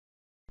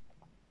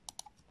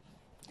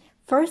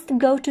First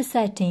go to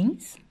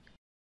Settings,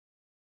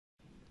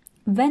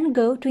 then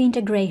go to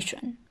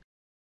Integration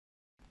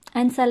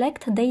and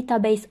select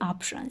Database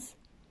Options.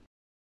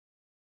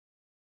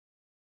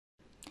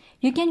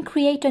 You can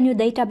create a new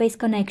database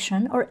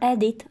connection or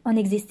edit an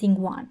existing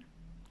one.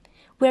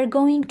 We are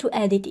going to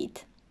edit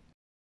it.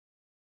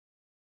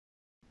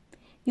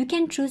 You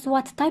can choose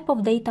what type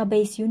of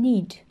database you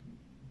need.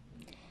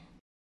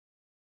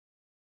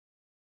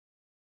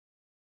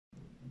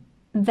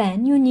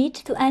 Then you need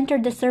to enter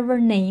the server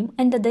name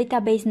and the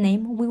database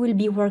name we will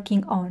be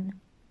working on.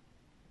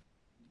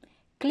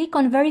 Click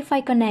on Verify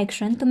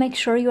Connection to make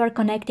sure you are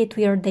connected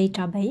to your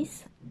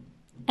database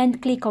and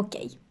click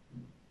OK.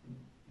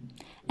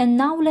 And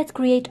now let's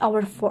create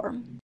our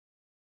form.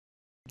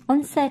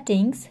 On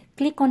Settings,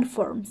 click on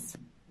Forms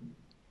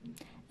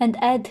and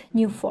add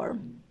New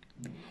Form.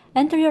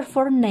 Enter your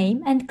form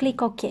name and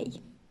click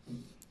OK.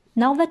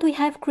 Now that we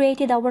have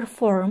created our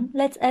form,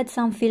 let's add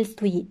some fields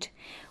to it.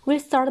 We'll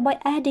start by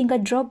adding a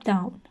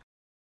drop-down.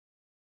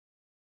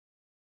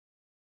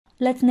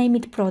 Let's name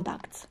it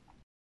Products.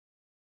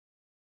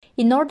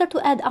 In order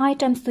to add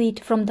items to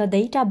it from the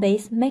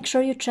database, make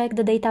sure you check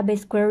the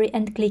database query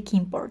and click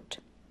Import.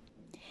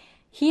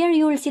 Here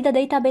you will see the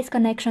database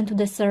connection to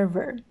the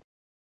server.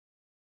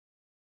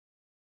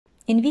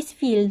 In this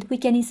field, we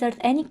can insert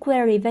any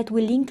query that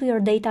will link to your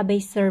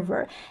database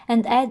server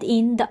and add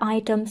in the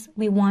items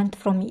we want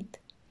from it.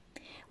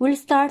 We'll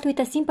start with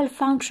a simple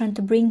function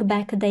to bring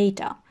back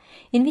data.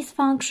 In this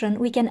function,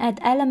 we can add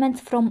elements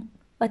from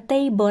a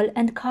table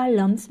and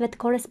columns that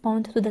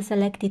correspond to the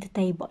selected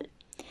table.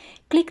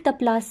 Click the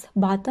plus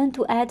button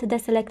to add the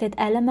selected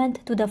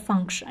element to the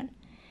function.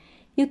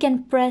 You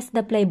can press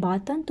the play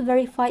button to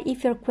verify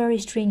if your query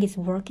string is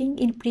working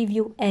in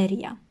Preview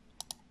area.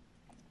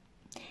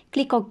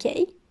 Click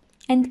OK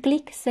and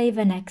click Save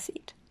and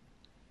Exit.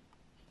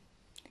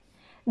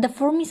 The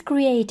form is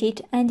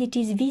created and it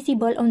is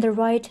visible on the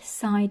right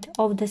side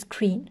of the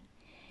screen.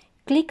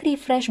 Click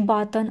Refresh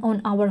button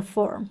on our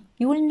form.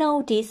 You will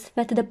notice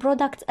that the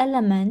product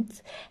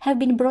elements have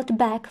been brought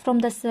back from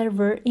the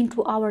server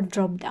into our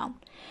dropdown.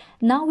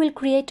 Now we'll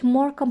create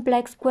more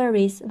complex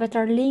queries that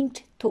are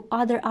linked to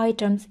other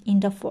items in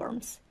the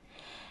forms.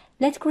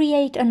 Let's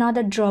create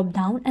another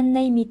dropdown and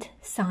name it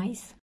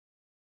Size.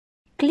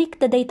 Click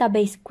the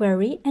database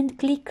query and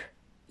click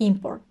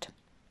Import.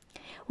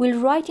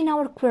 We'll write in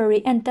our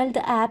query and tell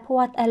the app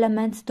what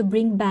elements to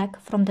bring back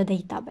from the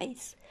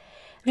database.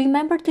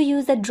 Remember to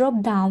use the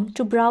drop-down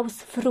to browse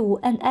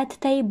through and add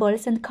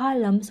tables and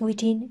columns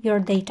within your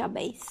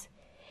database.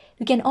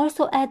 You can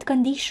also add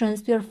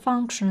conditions to your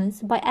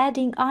functions by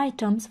adding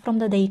items from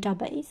the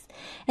database,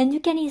 and you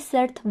can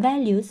insert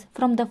values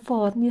from the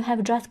form you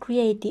have just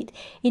created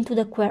into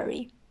the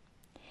query.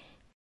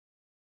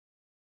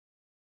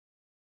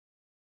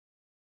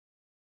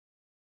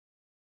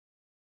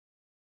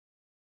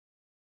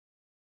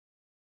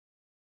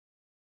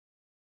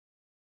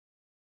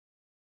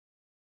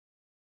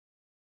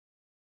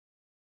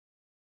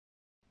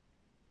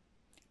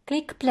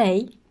 Click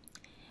Play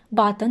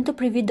button to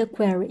preview the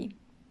query.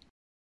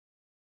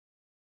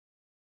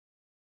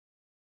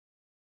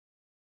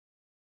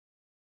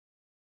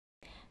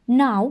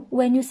 Now,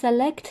 when you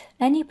select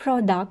any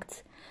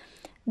products,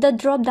 the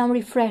drop-down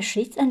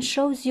refreshes and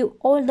shows you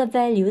all the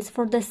values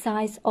for the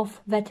size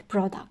of that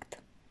product.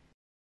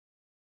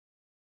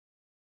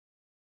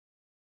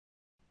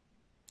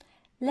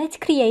 Let's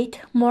create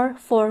more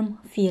form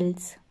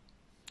fields.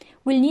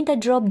 We'll need a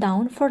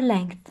drop-down for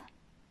length.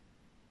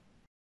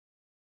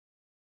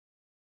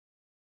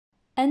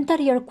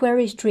 Enter your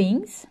query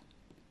strings.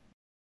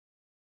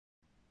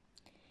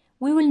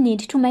 We will need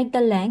to make the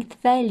length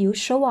value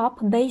show up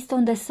based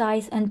on the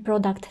size and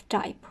product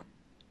type.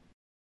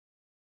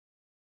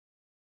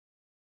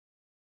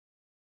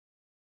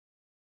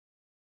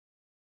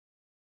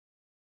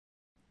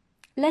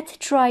 Let's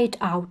try it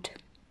out.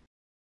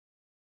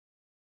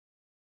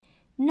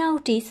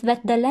 Notice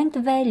that the length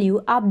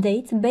value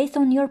updates based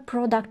on your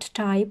product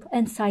type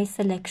and size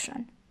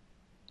selection.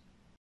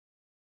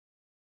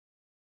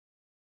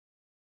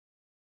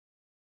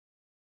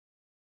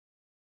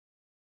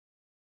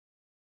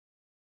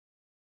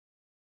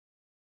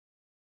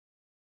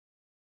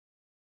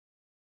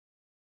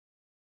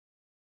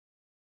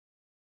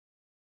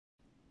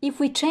 If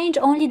we change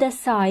only the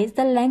size,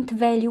 the length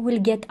value will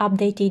get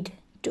updated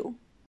too.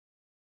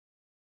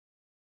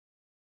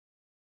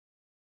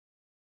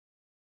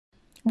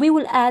 We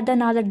will add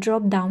another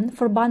drop-down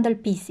for bundle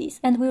pieces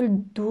and we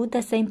will do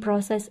the same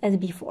process as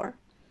before.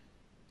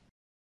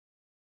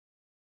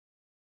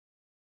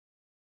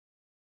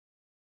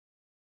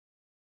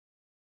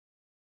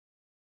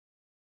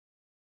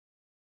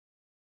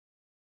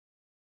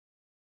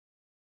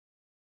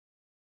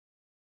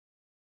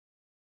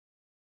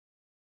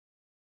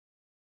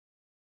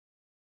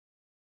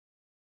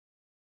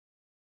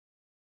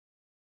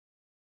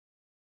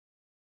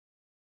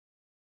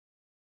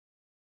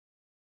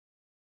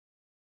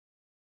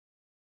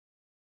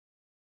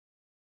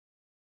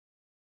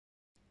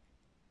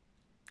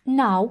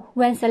 Now,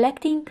 when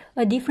selecting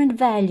a different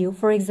value,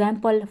 for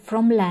example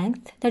from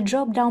length, the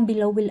drop-down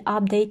below will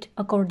update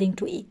according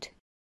to it.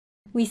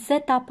 We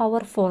set up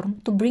our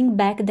form to bring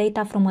back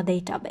data from a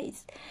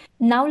database.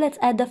 Now let's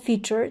add a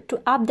feature to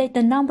update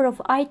the number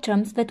of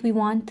items that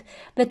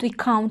we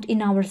count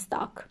in our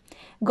stock.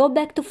 Go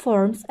back to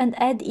Forms and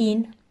add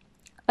in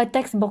a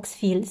text box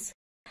fields.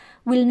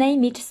 We'll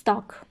name it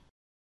Stock.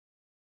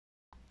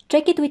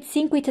 Check it with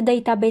Sync with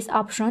Database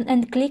option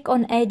and click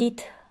on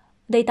Edit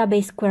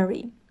Database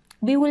Query.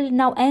 We will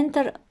now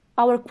enter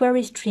our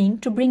query string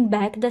to bring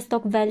back the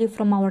stock value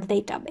from our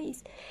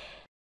database.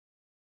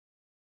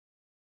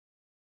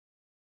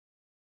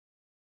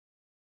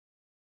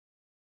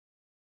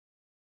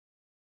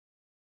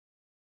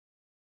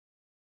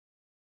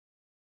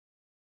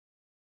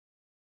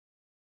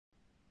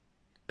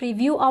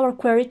 Preview our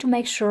query to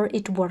make sure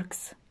it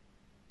works.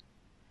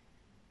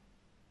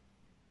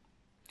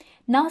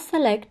 Now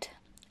select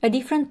a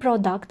different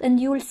product and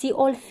you will see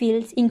all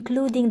fields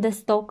including the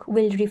stock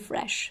will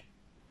refresh.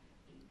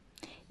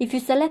 If you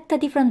select a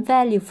different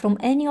value from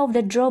any of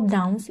the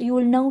drop-downs, you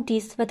will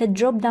notice that the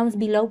drop-downs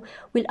below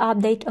will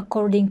update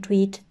according to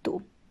it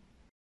too.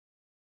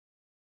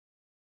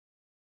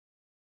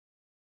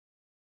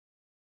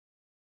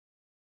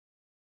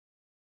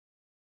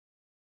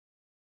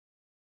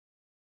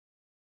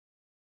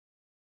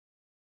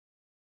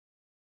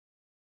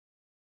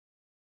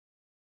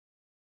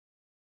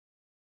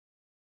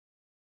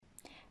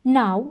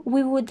 Now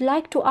we would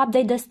like to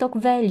update the stock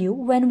value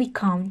when we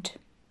count.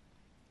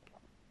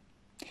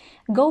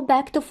 Go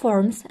back to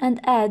Forms and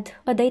add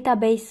a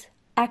Database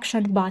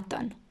Action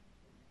button.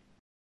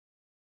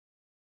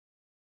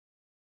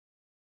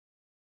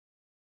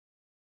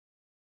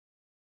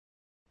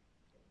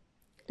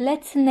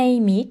 Let's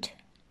name it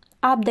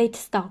Update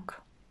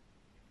Stock.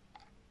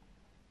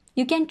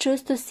 You can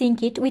choose to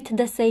sync it with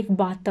the Save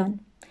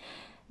button.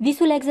 This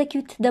will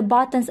execute the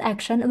button's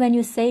action when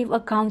you save a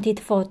counted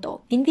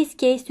photo. In this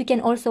case, you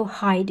can also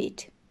hide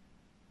it.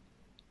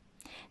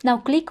 Now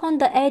click on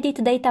the Edit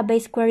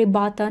Database Query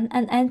button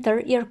and enter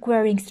your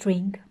querying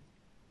string.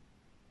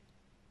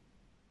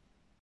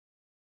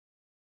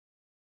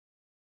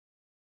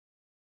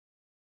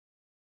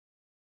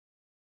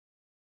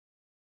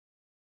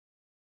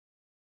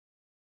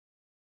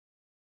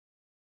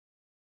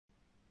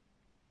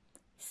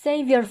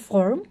 Save your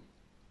form.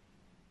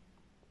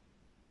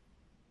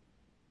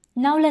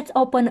 Now let's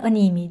open an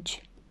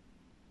image.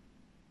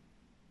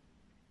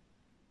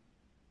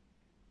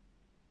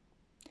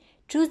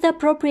 Choose the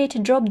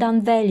appropriate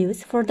drop-down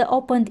values for the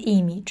opened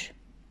image.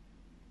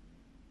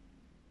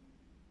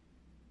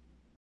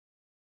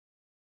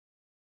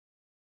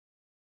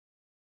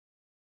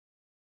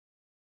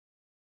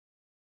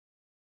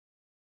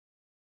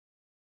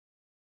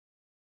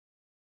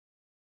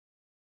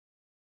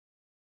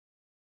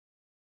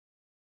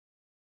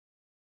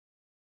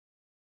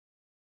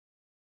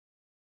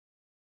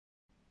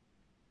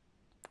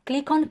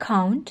 Click on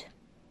Count.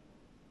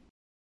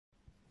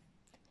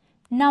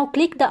 Now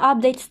click the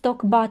Update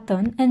Stock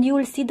button and you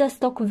will see the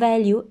stock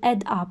value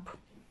add up.